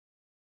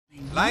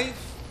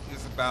Life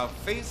is about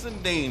facing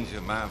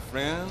danger, my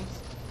friends.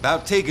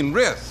 About taking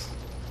risks.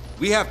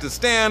 We have to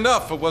stand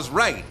up for what's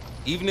right,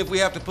 even if we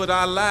have to put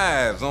our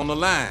lives on the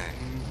line.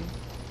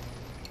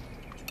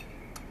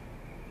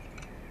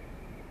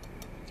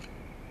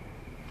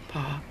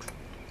 Parks,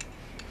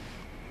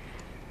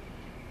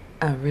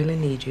 I really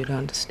need you to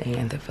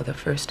understand that for the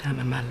first time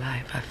in my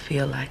life, I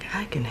feel like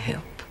I can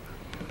help.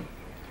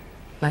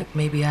 Like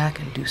maybe I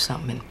can do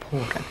something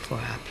important for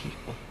our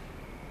people.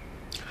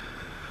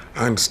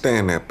 I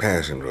understand that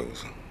passion,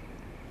 Rosa.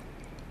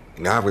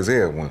 I was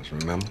there once,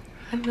 remember?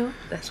 I know.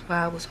 That's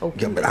why I was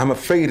hoping. Yeah, but I'm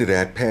afraid of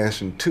that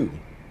passion, too.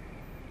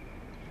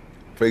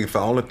 Afraid for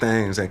all the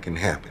things that can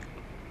happen.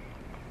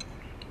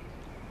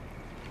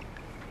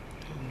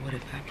 What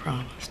if I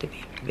promise to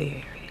be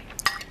very,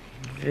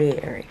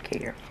 very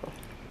careful?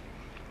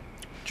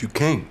 But you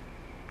can't.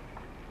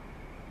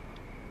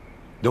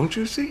 Don't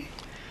you see?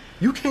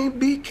 You can't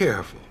be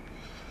careful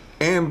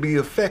and be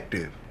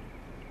effective.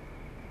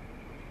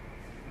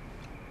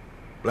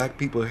 Black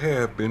people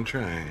have been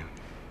trying.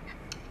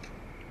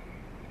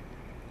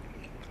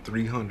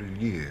 300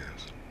 years.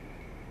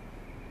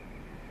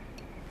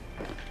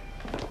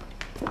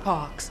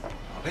 Parks.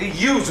 They're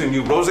using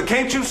you, Rosa.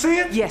 Can't you see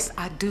it? Yes,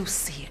 I do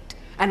see it.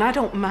 And I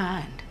don't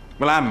mind.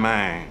 Well, I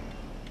mind.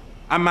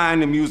 I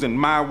mind them using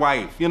my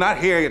wife. You're not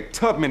Harriet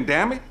Tubman,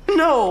 damn it.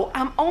 No,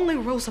 I'm only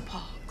Rosa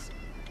Parks.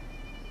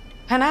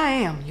 And I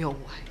am your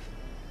wife.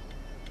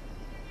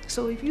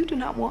 So if you do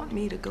not want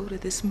me to go to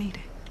this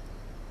meeting,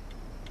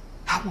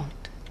 I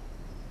won't.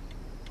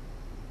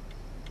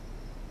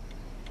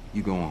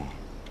 You go on.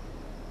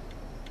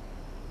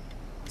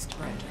 Mr.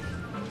 Bradley.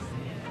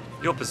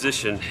 Your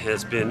position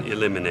has been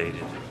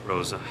eliminated,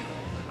 Rosa.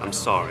 I'm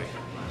sorry.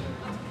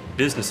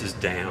 Business is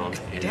down.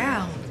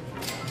 Down?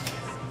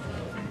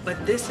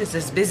 But this is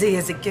as busy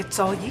as it gets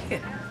all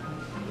year.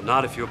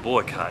 Not if your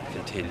boycott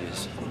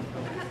continues.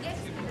 Kick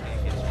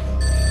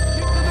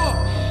the door!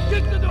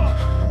 Kick the door!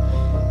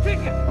 Kick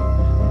it!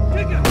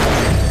 Kick it!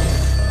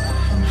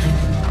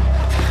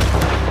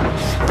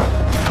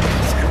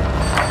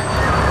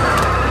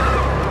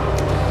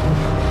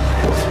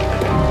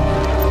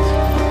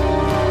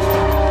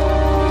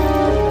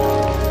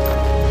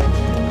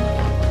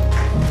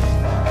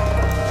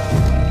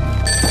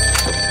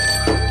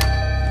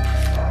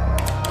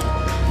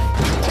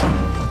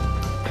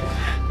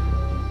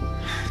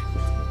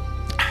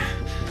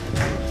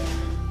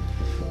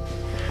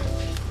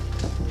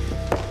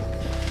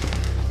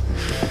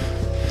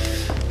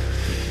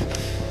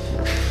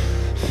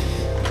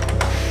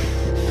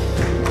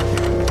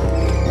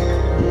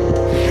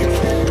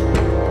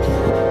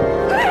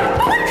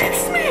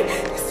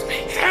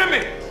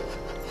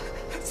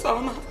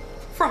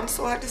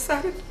 So I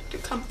decided to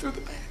come through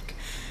the back.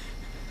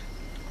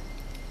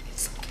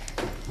 It's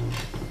okay.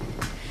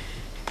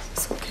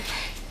 It's okay.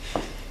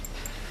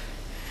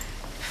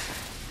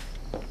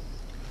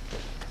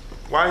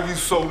 Why are you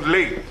so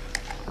late?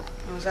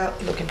 I was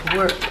out looking for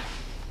work.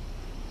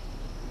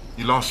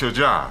 You lost your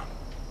job.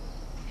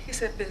 He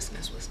said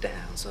business was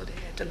down, so they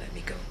had to let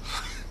me go.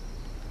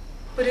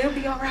 But it'll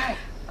be all right.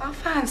 I'll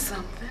find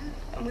something.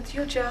 And with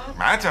your job...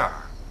 My job?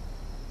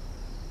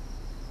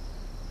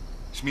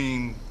 Which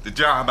means the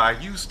job I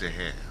used to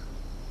have.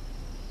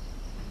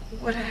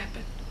 What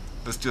happened?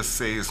 Let's just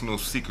say it's no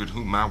secret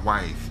who my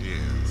wife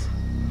is.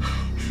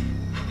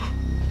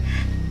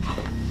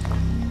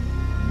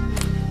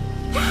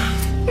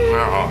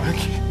 No,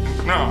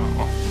 no,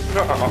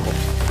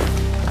 no.